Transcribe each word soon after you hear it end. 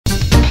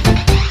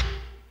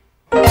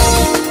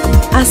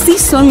Así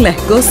son las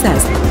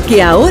cosas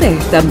que ahora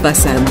están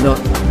pasando.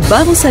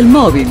 Vamos al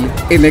móvil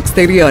en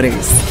Exteriores.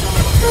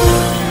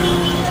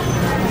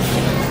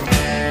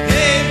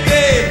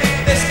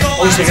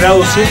 11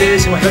 grados 7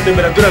 décimas la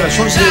temperatura a las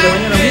 11 de la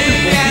mañana,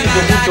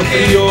 mucho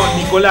frío.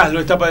 Nicolás lo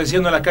está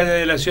padeciendo en las calles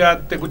de la ciudad.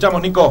 Te escuchamos,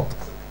 Nico.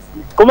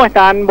 ¿Cómo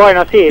están?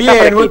 Bueno, sí, bien, está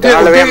fresquito, usted,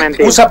 no le voy a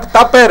mentir. ¿Usa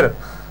tupper?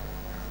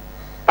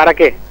 ¿Para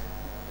qué?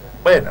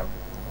 Bueno,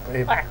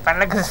 para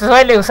lo que se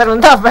suele usar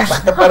un tupper.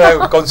 para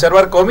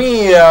conservar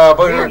comida.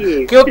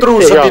 Sí, ¿Qué otro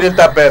uso tiene el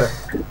tupper?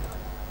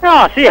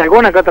 No, sí,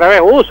 alguna que otra vez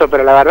uso,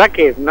 pero la verdad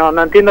que no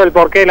entiendo el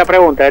porqué de la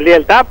pregunta. ¿El día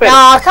del tupper?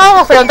 No,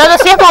 estábamos preguntando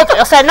si es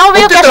o sea, no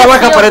veo que ¿Usted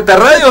trabaja para esta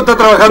radio o está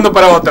trabajando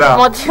para otra?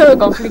 Motivo de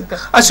conflicto.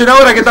 Hace una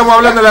hora que estamos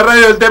hablando en la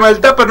radio del tema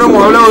del tupper, no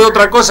hemos hablado de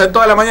otra cosa en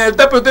toda la mañana del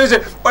tupper. Usted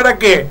dice, ¿para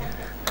qué?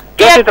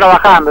 Yo estoy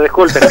trabajando,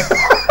 disculpen.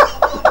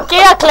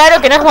 Queda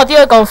claro que no es motivo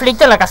de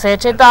conflicto en la casa de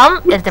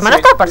Chetam el tema de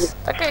los tuppers.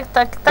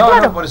 Está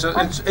claro. No, por eso.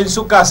 ¿En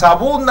su casa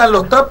abundan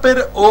los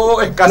tuppers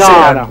o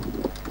escasean?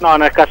 No,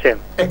 escasean.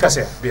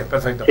 Escasean, bien,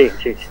 perfecto.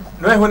 Sí.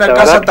 No es una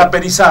casa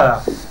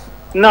taperizada.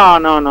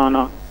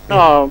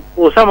 No,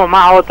 usamos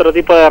más otro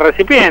tipo de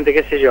recipiente,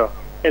 qué sé yo.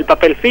 El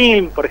papel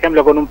film, por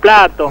ejemplo, con un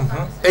plato.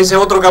 Ese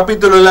es otro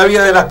capítulo en la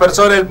vida de las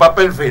personas, el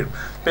papel film.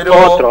 Pero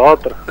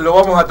otro. Lo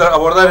vamos a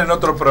abordar en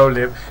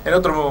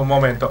otro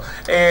momento.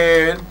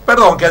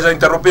 Perdón que haya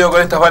interrumpido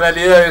con estas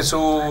banalidades de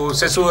sus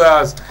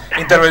sesudas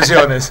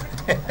intervenciones.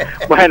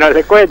 Bueno,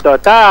 le cuento,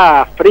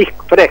 está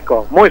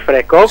fresco, muy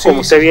fresco, Sí,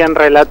 como usted bien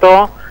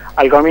relató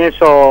al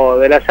comienzo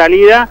de la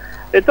salida.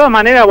 De todas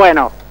maneras,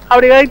 bueno,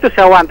 abrigadito se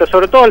aguanta,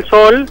 sobre todo el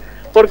sol,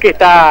 porque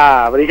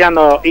está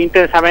brillando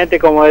intensamente,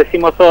 como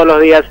decimos todos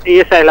los días, y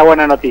esa es la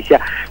buena noticia.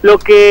 Lo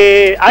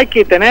que hay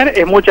que tener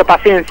es mucha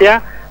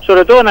paciencia,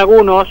 sobre todo en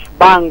algunos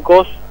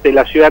bancos de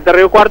la ciudad de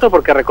Río Cuarto,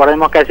 porque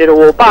recordemos que ayer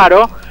hubo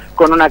paro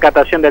con una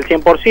catación del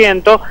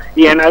 100%,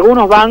 y en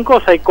algunos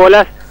bancos hay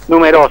colas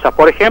numerosas.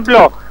 Por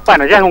ejemplo,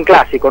 bueno, ya es un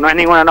clásico, no es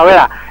ninguna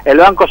novedad, el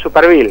Banco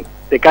Superville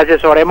de calle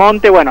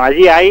Sobremonte. Bueno,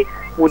 allí hay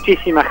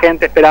muchísima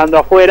gente esperando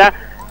afuera.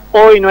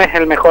 Hoy no es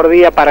el mejor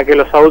día para que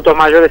los adultos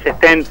mayores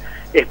estén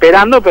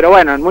esperando, pero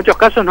bueno, en muchos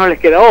casos no les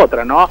queda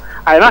otra, ¿no?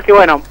 Además que,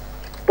 bueno,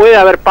 puede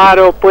haber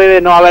paro,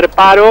 puede no haber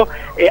paro,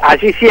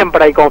 allí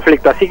siempre hay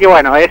conflicto, así que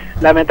bueno, es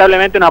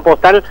lamentablemente una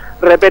postal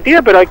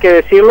repetida, pero hay que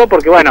decirlo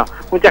porque bueno,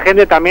 mucha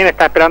gente también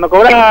está esperando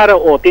cobrar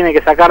o tiene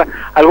que sacar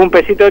algún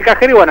pesito del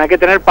cajero, y bueno, hay que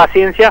tener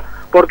paciencia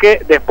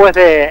porque después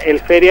del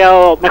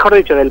feriado, mejor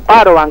dicho, del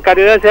paro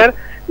bancario de ayer,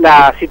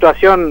 la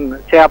situación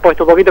se ha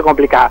puesto un poquito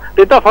complicada.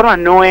 De todas formas,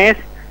 no es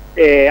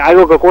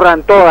algo que ocurra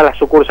en todas las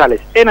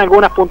sucursales, en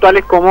algunas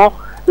puntuales como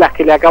las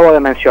que le acabo de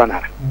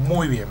mencionar.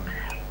 Muy bien.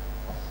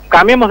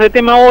 Cambiemos de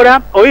tema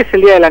ahora. Hoy es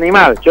el Día del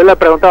Animal. Yo le he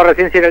preguntado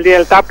recién si era el Día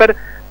del Tupper,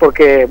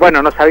 porque,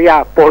 bueno, no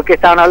sabía por qué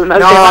estaban hablando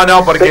del tema.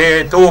 No,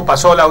 porque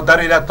pasó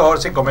Lautaro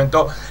Iratorce y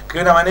comentó que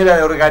una manera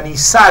de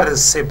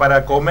organizarse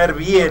para comer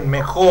bien,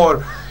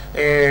 mejor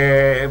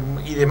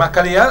y de más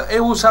calidad es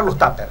usar los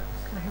tuppers.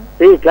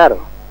 Sí, claro.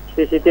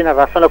 Sí, tiene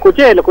razón. Lo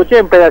escuché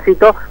en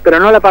pedacito, pero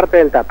no la parte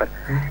del tupper.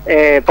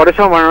 Por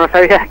eso, bueno, no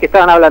sabía que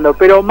estaban hablando.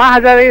 Pero más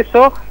allá de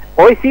eso,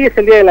 hoy sí es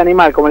el Día del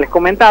Animal, como les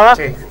comentaba,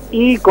 sí.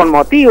 Y con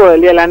motivo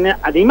del Día del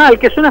Animal,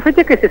 que es una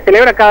fecha que se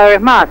celebra cada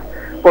vez más,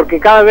 porque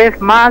cada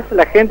vez más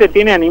la gente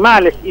tiene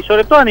animales, y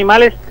sobre todo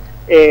animales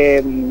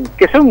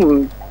que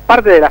son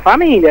parte de la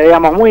familia,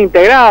 digamos, muy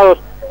integrados,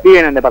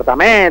 viven en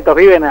departamentos,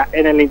 viven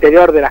en el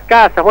interior de las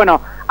casas.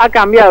 Bueno, ha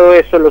cambiado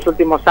eso en los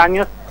últimos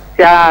años,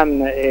 se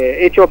han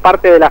hecho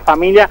parte de la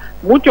familia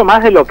mucho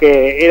más de lo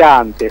que era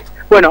antes.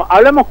 Bueno,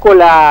 hablamos con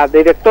la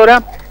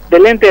directora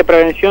del Ente de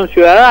Prevención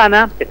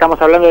Ciudadana,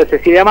 estamos hablando de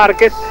Cecilia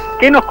Márquez,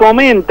 que nos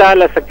comenta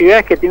las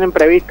actividades que tienen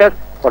previstas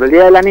por el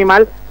Día del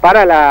Animal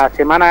para la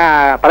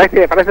semana, para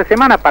esta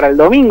semana, para el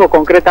domingo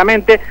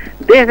concretamente,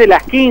 desde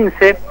las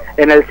 15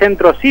 en el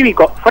centro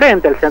cívico,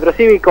 frente al centro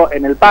cívico,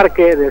 en el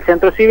parque del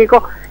centro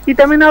cívico, y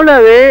también habla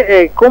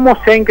de cómo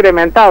se ha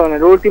incrementado en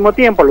el último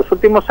tiempo, en los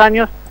últimos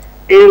años,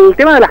 el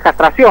tema de las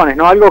castraciones,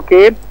 ¿no? Algo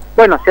que,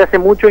 bueno, se hace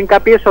mucho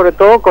hincapié, sobre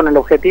todo con el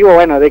objetivo,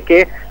 bueno, de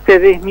que se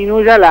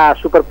disminuya la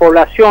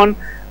superpoblación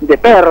de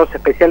perros,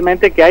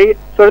 especialmente que hay,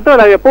 sobre todo en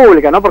la vía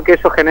pública, ¿no? Porque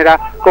eso genera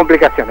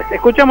complicaciones.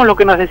 Escuchamos lo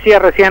que nos decía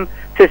recién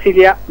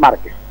Cecilia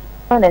Márquez.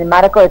 En el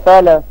marco de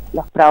todos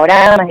los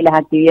programas y las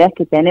actividades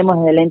que tenemos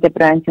desde el Ente de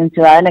Prevención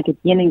Ciudadana que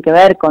tienen que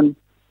ver con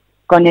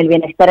el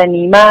bienestar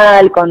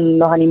animal, con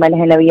los animales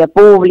en la vía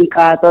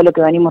pública, todo lo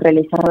que venimos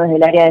realizando desde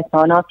el área de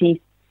zoonosis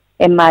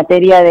en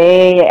materia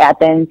de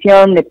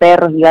atención de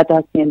perros y gatos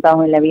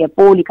accidentados en la vía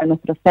pública,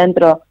 nuestro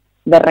centro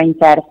de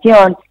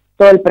reinserción,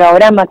 todo el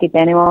programa que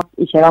tenemos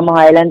y llevamos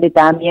adelante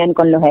también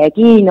con los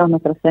equinos,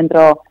 nuestro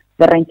centro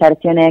de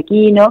reinserción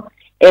equino.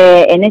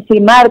 En ese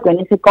marco,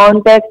 en ese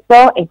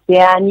contexto, este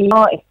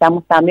año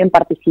estamos también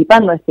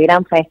participando de este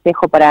gran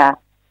festejo para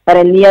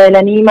el Día del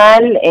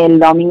Animal, el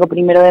domingo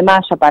 1 de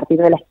mayo, a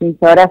partir de las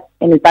 15 horas,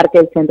 en el Parque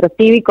del Centro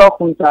Cívico,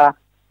 junto a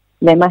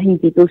demás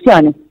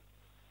instituciones.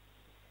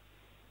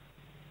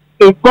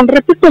 Con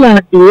respecto a las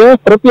actividades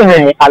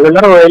propias a lo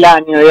largo del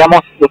año,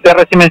 digamos, usted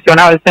recién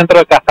mencionaba el centro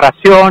de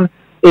castración,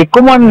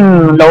 ¿cómo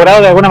han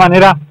logrado de alguna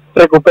manera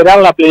recuperar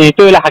la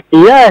plenitud de las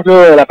actividades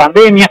luego de la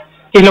pandemia?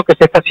 ¿Qué es lo que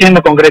se está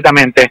haciendo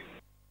concretamente?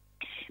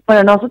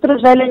 Bueno,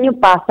 nosotros ya el año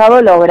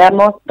pasado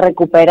logramos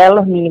recuperar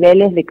los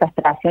niveles de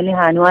castraciones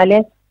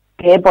anuales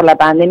que por la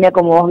pandemia,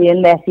 como vos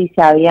bien decís,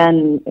 se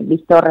habían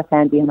visto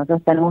resentidos.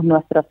 Nosotros tenemos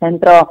nuestro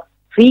centro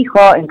fijo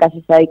en calle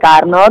Ciudadana y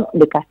Carnot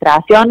de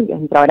castración, que es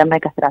un programa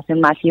de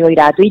castración masiva y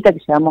gratuita que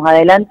llevamos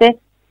adelante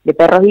de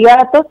perros y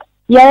gatos,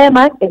 y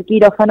además el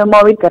quirófano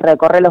móvil que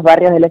recorre los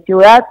barrios de la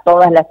ciudad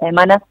todas las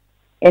semanas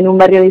en un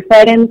barrio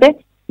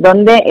diferente,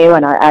 donde,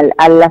 bueno,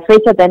 a la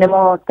fecha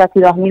tenemos casi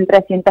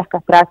 2.300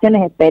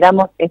 castraciones.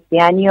 Esperamos este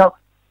año,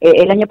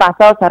 el año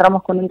pasado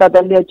cerramos con un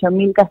total de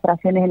 8.000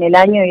 castraciones en el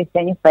año y este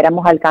año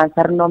esperamos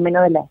alcanzar no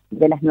menos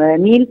de las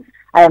 9.000.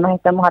 Además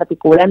estamos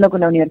articulando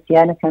con la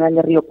Universidad Nacional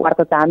de Río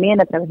Cuarto también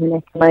a través de un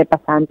esquema de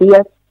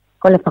pasantías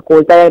con la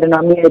Facultad de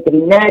Agronomía y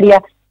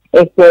Veterinaria,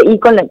 y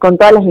con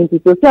todas las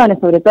instituciones,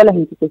 sobre todo las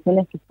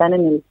instituciones que están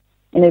en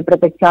el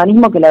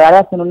proteccionismo, que la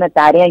verdad son una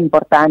tarea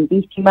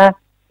importantísima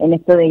en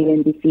esto de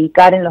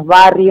identificar en los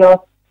barrios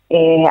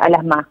a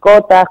las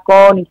mascotas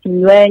con y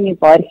sin dueño y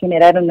poder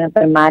generar una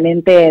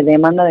permanente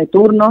demanda de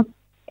turnos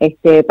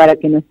para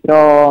que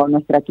nuestro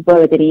equipo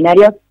de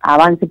veterinarios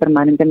avance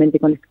permanentemente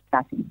con la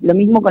castración. Lo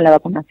mismo con la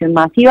vacunación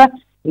masiva,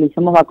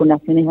 realizamos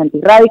vacunaciones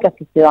antirrábicas,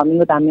 que este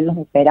domingo también los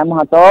esperamos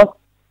a todos,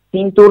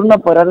 sin turno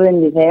por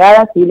orden de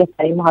llegada, sí les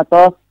pedimos a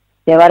todos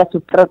llevar a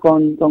sus perros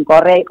con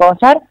correa y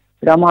collar,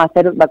 pero vamos a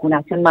hacer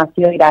vacunación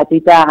masiva y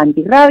gratuita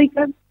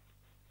antirrábica,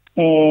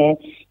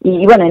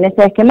 y bueno, en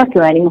ese esquema es que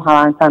venimos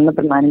avanzando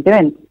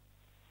permanentemente.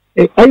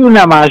 ¿Hay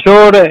una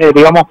mayor,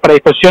 digamos,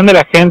 predisposición de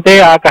la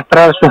gente a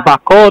castrar a sus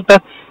mascotas?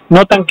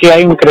 ¿Notan que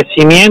hay un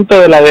crecimiento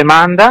de la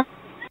demanda?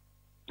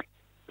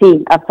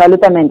 Sí,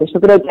 absolutamente. Yo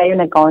creo que hay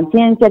una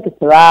conciencia que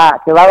va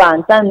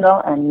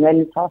avanzando a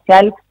nivel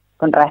social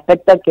con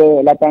respecto a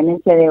que la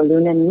tenencia de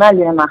un animal,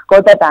 de una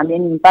mascota,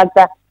 también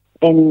impacta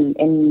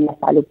en la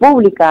salud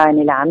pública, en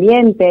el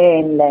ambiente,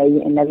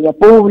 en la vía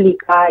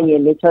pública, y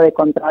el hecho de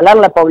controlar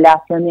la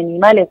población de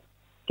animales,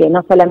 que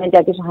no solamente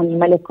aquellos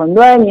animales con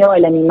dueño,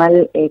 el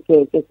animal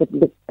que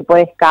se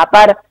puede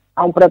escapar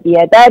a un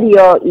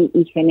propietario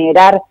y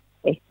generar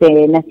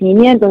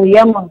nacimientos,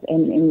 digamos,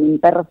 en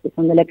perros que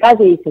son de la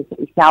calle, y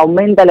se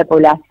aumenta la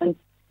población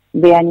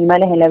de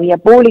animales en la vía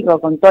pública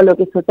con todo lo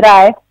que eso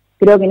trae.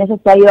 Creo que en eso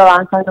se ha ido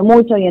avanzando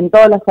mucho y en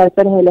todos los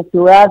sectores de la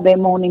ciudad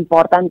vemos una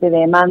importante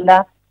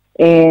demanda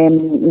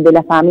de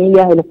las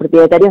familias, de los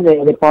propietarios,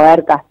 de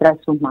poder castrar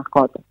sus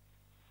mascotas.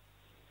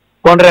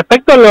 Con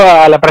respecto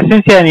a la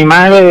presencia de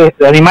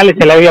animales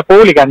en la vía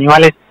pública,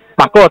 animales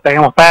mascotas,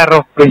 digamos,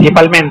 perros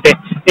principalmente,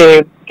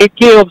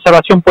 ¿qué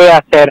observación puede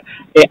hacer?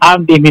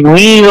 ¿Han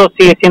disminuido?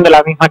 ¿Sigue siendo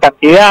la misma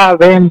cantidad?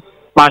 ¿Ven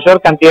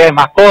mayor cantidad de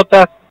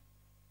mascotas?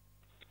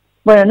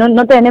 Bueno,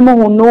 no tenemos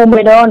un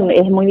número,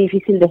 es muy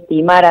difícil de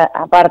estimar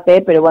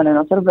aparte, pero bueno,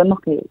 nosotros vemos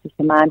que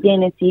se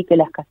mantiene, sí, que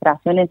las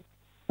castraciones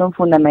son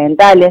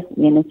fundamentales,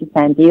 y en ese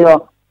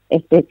sentido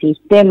este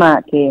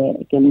sistema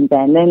que el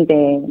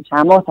intendente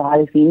Llamosa ha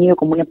definido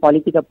como una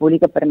política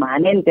pública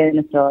permanente de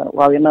nuestro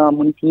gobierno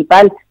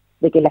municipal,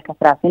 de que las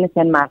castraciones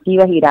sean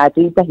masivas y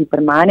gratuitas y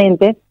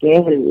permanentes, que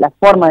es la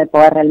forma de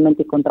poder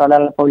realmente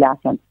controlar la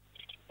población.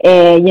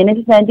 Y en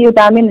ese sentido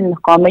también en los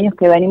convenios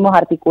que venimos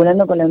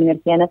articulando con la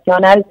Universidad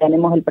Nacional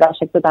tenemos el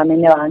proyecto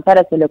también de avanzar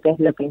hacia lo que es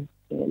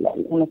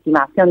una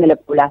estimación de la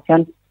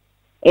población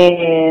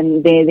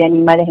de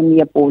animales en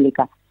vía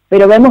pública.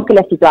 Pero vemos que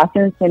la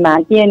situación se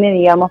mantiene,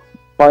 digamos,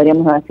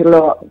 podríamos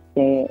decirlo,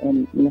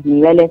 en los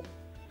niveles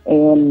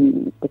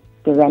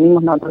que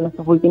venimos nosotros en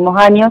estos últimos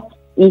años,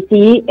 y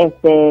sí,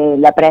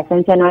 la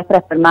presencia nuestra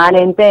es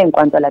permanente en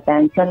cuanto a la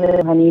atención de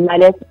los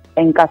animales.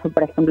 En caso,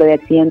 por ejemplo, de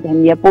accidentes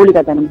en vía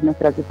pública, tenemos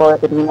nuestro equipo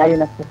veterinario,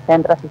 nuestro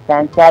centro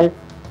asistencial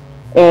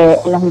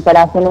en las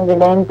instalaciones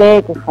del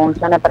Ente, que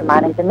funciona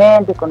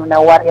permanentemente, con una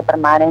guardia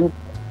permanente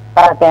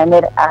para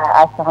atender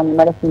a estos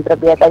animales sin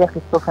propietarios que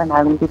sufren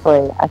algún tipo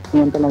de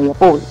accidente en la vía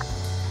pública.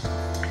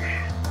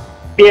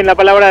 Bien, la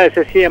palabra de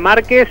Cecilia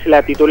Márquez,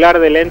 la titular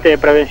del Ente de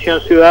Prevención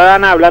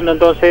Ciudadana, hablando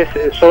entonces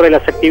sobre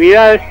las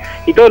actividades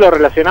y todo lo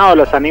relacionado a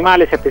los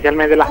animales,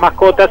 especialmente las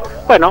mascotas.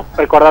 Bueno,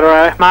 recordar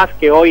una vez más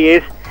que hoy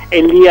es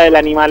el Día del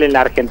Animal en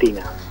la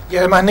Argentina. Y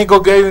además,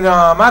 Nico, que hay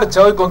una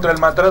marcha hoy contra el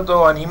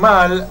maltrato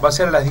animal, va a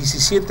ser a las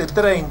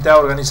 17:30,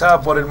 organizada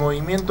por el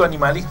movimiento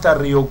animalista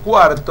Río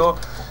Cuarto.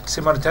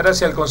 Se marchará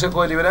hacia el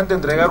Consejo Deliberante a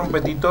entregar un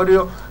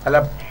petitorio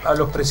a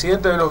los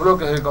presidentes de los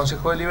bloques del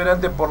Consejo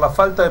Deliberante por la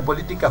falta de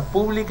políticas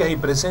públicas y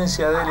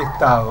presencia del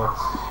Estado.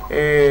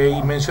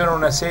 Y menciona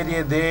una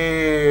serie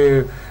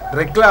de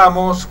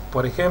reclamos,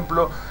 por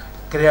ejemplo,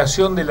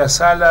 creación de la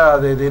Sala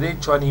de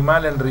Derecho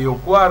Animal en Río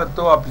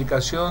Cuarto,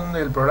 aplicación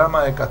del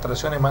programa de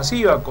castraciones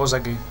masivas,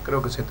 cosa que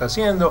creo que se está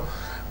haciendo,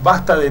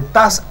 basta de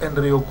TAS en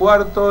Río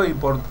Cuarto y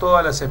por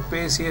todas las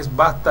especies,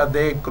 basta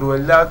de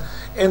crueldad,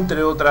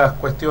 entre otras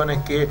cuestiones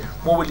que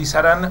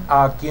movilizarán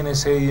a quienes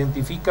se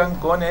identifican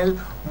con el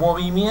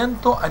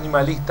movimiento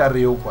animalista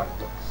Río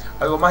Cuarto.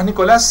 ¿Algo más,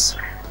 Nicolás?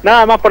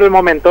 Nada más por el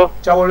momento.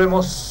 Ya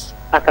volvemos.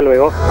 Hasta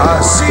luego.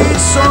 Así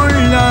son